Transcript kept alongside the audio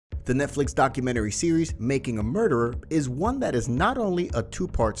The Netflix documentary series Making a Murderer is one that is not only a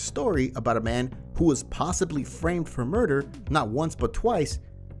two-part story about a man who was possibly framed for murder not once but twice,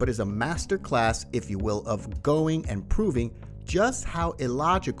 but is a masterclass, if you will, of going and proving just how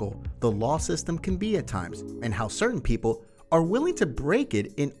illogical the law system can be at times, and how certain people are willing to break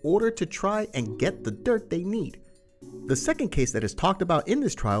it in order to try and get the dirt they need. The second case that is talked about in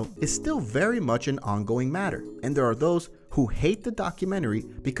this trial is still very much an ongoing matter, and there are those who hate the documentary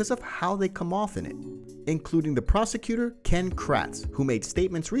because of how they come off in it, including the prosecutor Ken Kratz, who made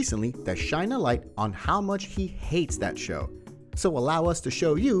statements recently that shine a light on how much he hates that show. So allow us to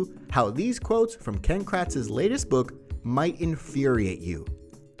show you how these quotes from Ken Kratz's latest book might infuriate you.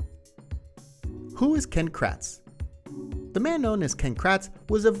 Who is Ken Kratz? The man known as Ken Kratz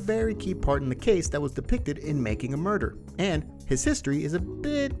was a very key part in the case that was depicted in Making a Murder, and his history is a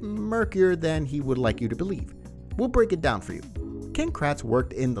bit murkier than he would like you to believe. We'll break it down for you. Ken Kratz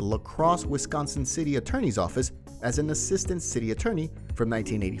worked in the La Crosse, Wisconsin City Attorney's Office as an assistant city attorney from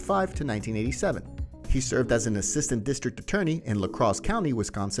 1985 to 1987. He served as an assistant district attorney in La Crosse County,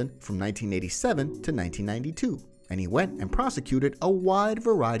 Wisconsin from 1987 to 1992, and he went and prosecuted a wide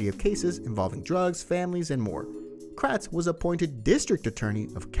variety of cases involving drugs, families, and more. Kratz was appointed district attorney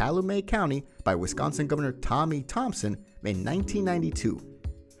of Calumet County by Wisconsin Governor Tommy Thompson in 1992.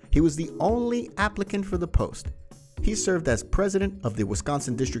 He was the only applicant for the post. He served as president of the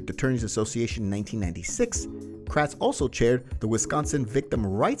Wisconsin District Attorneys Association in 1996. Kratz also chaired the Wisconsin Victim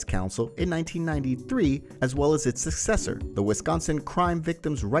Rights Council in 1993, as well as its successor, the Wisconsin Crime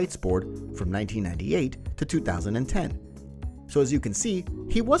Victims' Rights Board from 1998 to 2010. So as you can see,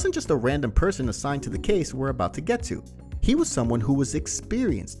 he wasn't just a random person assigned to the case we're about to get to. He was someone who was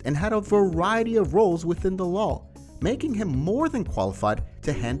experienced and had a variety of roles within the law, making him more than qualified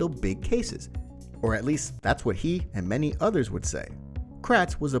to handle big cases. Or at least that's what he and many others would say.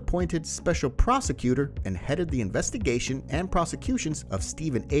 Kratz was appointed special prosecutor and headed the investigation and prosecutions of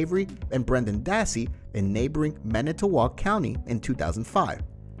Stephen Avery and Brendan Dassey in neighboring Manitowoc County in 2005.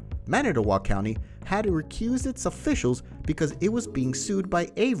 Manitowoc County had recused its officials because it was being sued by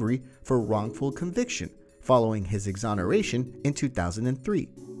Avery for wrongful conviction following his exoneration in 2003.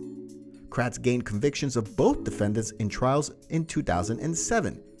 Kratz gained convictions of both defendants in trials in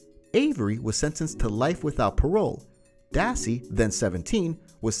 2007. Avery was sentenced to life without parole. Dassey, then 17,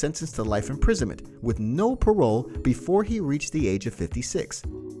 was sentenced to life imprisonment with no parole before he reached the age of 56.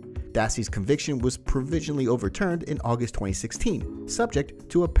 Dassey's conviction was provisionally overturned in August 2016, subject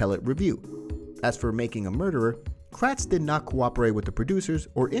to appellate review. As for Making a Murderer, Kratz did not cooperate with the producers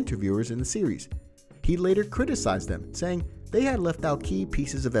or interviewers in the series. He later criticized them, saying they had left out key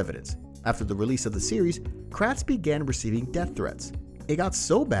pieces of evidence. After the release of the series, Kratz began receiving death threats. It got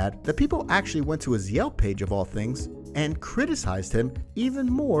so bad that people actually went to his Yelp page of all things and criticized him even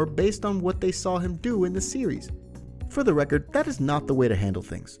more based on what they saw him do in the series. For the record, that is not the way to handle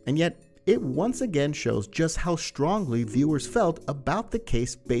things, and yet it once again shows just how strongly viewers felt about the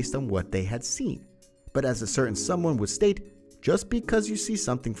case based on what they had seen. But as a certain someone would state, just because you see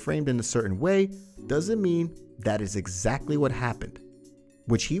something framed in a certain way doesn't mean that is exactly what happened,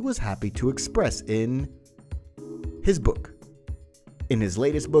 which he was happy to express in his book. In his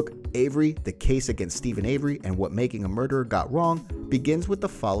latest book, Avery, The Case Against Stephen Avery and What Making a Murderer Got Wrong, begins with the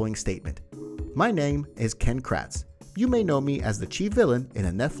following statement. My name is Ken Kratz. You may know me as the chief villain in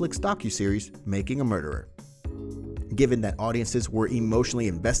a Netflix docuseries, Making a Murderer. Given that audiences were emotionally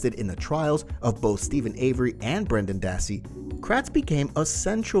invested in the trials of both Stephen Avery and Brendan Dassey, Kratz became a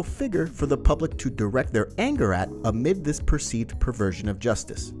central figure for the public to direct their anger at amid this perceived perversion of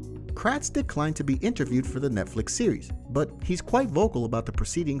justice. Kratz declined to be interviewed for the Netflix series, but he's quite vocal about the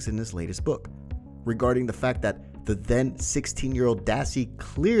proceedings in his latest book. Regarding the fact that the then 16-year-old Dassey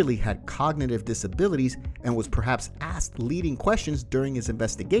clearly had cognitive disabilities and was perhaps asked leading questions during his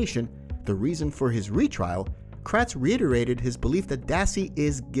investigation, the reason for his retrial, Kratz reiterated his belief that Dassey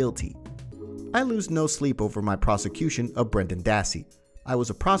is guilty. I lose no sleep over my prosecution of Brendan Dassey. I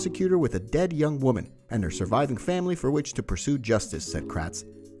was a prosecutor with a dead young woman and her surviving family for which to pursue justice, said Kratz.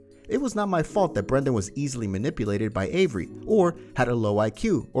 It was not my fault that Brendan was easily manipulated by Avery, or had a low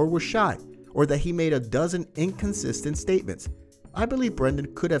IQ, or was shy, or that he made a dozen inconsistent statements. I believe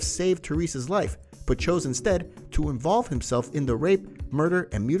Brendan could have saved Teresa's life, but chose instead to involve himself in the rape, murder,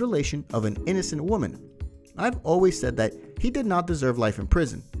 and mutilation of an innocent woman. I've always said that he did not deserve life in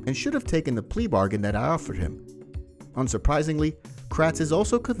prison, and should have taken the plea bargain that I offered him. Unsurprisingly, Kratz is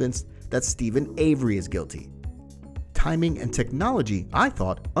also convinced that Stephen Avery is guilty. Timing and technology, I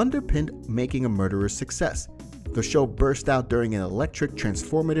thought, underpinned Making a Murderer's success. The show burst out during an electric,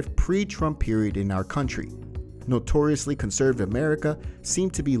 transformative pre-Trump period in our country. Notoriously conservative America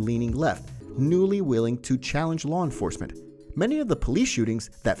seemed to be leaning left, newly willing to challenge law enforcement. Many of the police shootings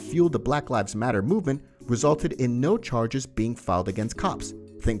that fueled the Black Lives Matter movement resulted in no charges being filed against cops.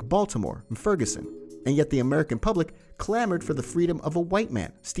 Think Baltimore and Ferguson. And yet the American public clamored for the freedom of a white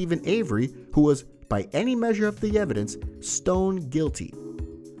man, Stephen Avery, who was, by any measure of the evidence, stone guilty.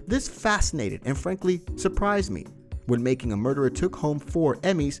 This fascinated and frankly surprised me. When Making a Murderer took home 4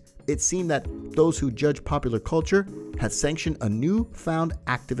 Emmys, it seemed that those who judge popular culture had sanctioned a newfound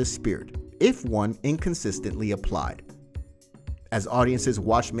activist spirit, if one inconsistently applied. As audiences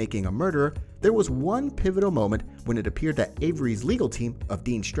watched Making a Murderer, there was one pivotal moment when it appeared that Avery's legal team of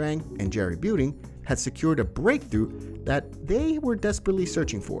Dean Strang and Jerry Buting had secured a breakthrough that they were desperately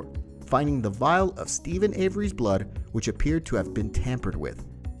searching for, finding the vial of Stephen Avery's blood, which appeared to have been tampered with.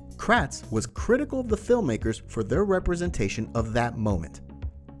 Kratz was critical of the filmmakers for their representation of that moment.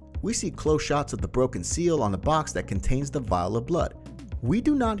 We see close shots of the broken seal on the box that contains the vial of blood. We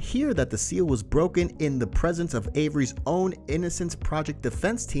do not hear that the seal was broken in the presence of Avery's own Innocence Project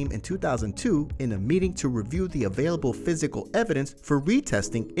defense team in 2002 in a meeting to review the available physical evidence for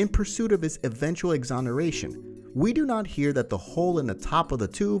retesting in pursuit of his eventual exoneration. We do not hear that the hole in the top of the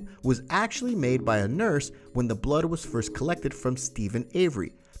tube was actually made by a nurse when the blood was first collected from Stephen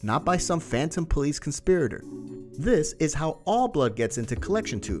Avery, not by some phantom police conspirator. This is how all blood gets into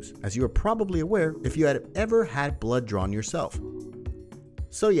collection tubes, as you are probably aware if you had ever had blood drawn yourself.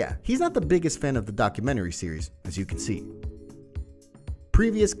 So yeah, he's not the biggest fan of the documentary series, as you can see.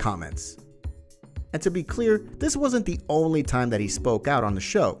 Previous comments. And to be clear, this wasn't the only time that he spoke out on the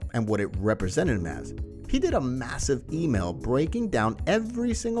show and what it represented him as. He did a massive email breaking down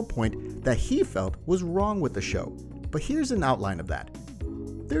every single point that he felt was wrong with the show. But here's an outline of that.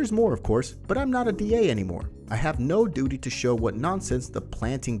 There's more, of course, but I'm not a DA anymore. I have no duty to show what nonsense the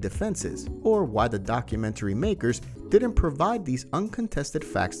planting defense is, or why the documentary makers didn't provide these uncontested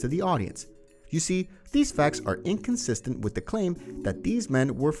facts to the audience. You see, these facts are inconsistent with the claim that these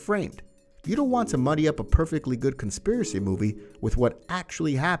men were framed. You don't want to muddy up a perfectly good conspiracy movie with what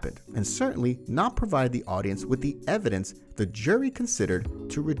actually happened, and certainly not provide the audience with the evidence the jury considered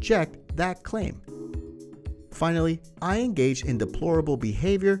to reject that claim. Finally, I engaged in deplorable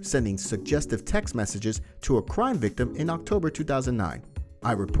behavior, sending suggestive text messages to a crime victim in October 2009.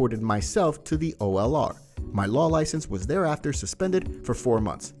 I reported myself to the OLR. My law license was thereafter suspended for 4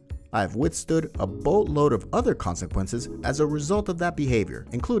 months. I have withstood a boatload of other consequences as a result of that behavior,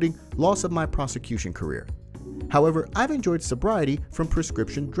 including loss of my prosecution career. However, I've enjoyed sobriety from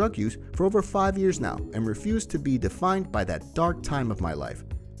prescription drug use for over 5 years now and refuse to be defined by that dark time of my life.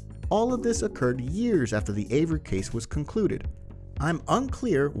 All of this occurred years after the Avery case was concluded. I'm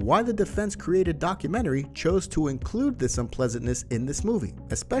unclear why the defense-created documentary chose to include this unpleasantness in this movie,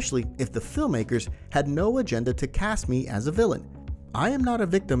 especially if the filmmakers had no agenda to cast me as a villain. I am not a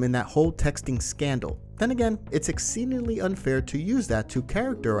victim in that whole texting scandal. Then again, it's exceedingly unfair to use that to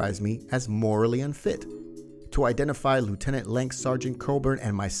characterize me as morally unfit. To identify Lieutenant Lance Sergeant Coburn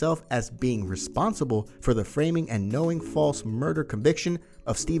and myself as being responsible for the framing and knowing false murder conviction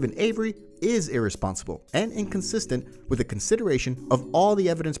of Stephen Avery is irresponsible and inconsistent with the consideration of all the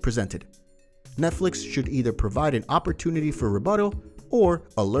evidence presented. Netflix should either provide an opportunity for rebuttal or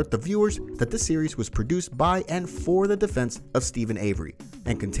alert the viewers that the series was produced by and for the defense of Stephen Avery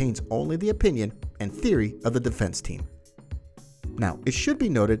and contains only the opinion and theory of the defense team. Now, it should be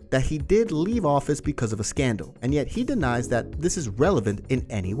noted that he did leave office because of a scandal, and yet he denies that this is relevant in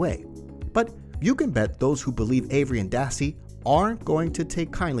any way. But you can bet those who believe Avery and Dassey aren't going to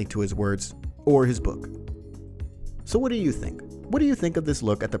take kindly to his words or his book. So what do you think? What do you think of this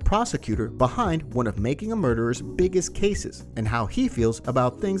look at the prosecutor behind one of Making a Murderer's biggest cases and how he feels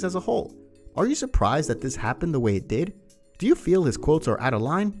about things as a whole? Are you surprised that this happened the way it did? Do you feel his quotes are out of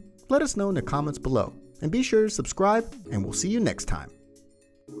line? Let us know in the comments below. And be sure to subscribe, and we'll see you next time.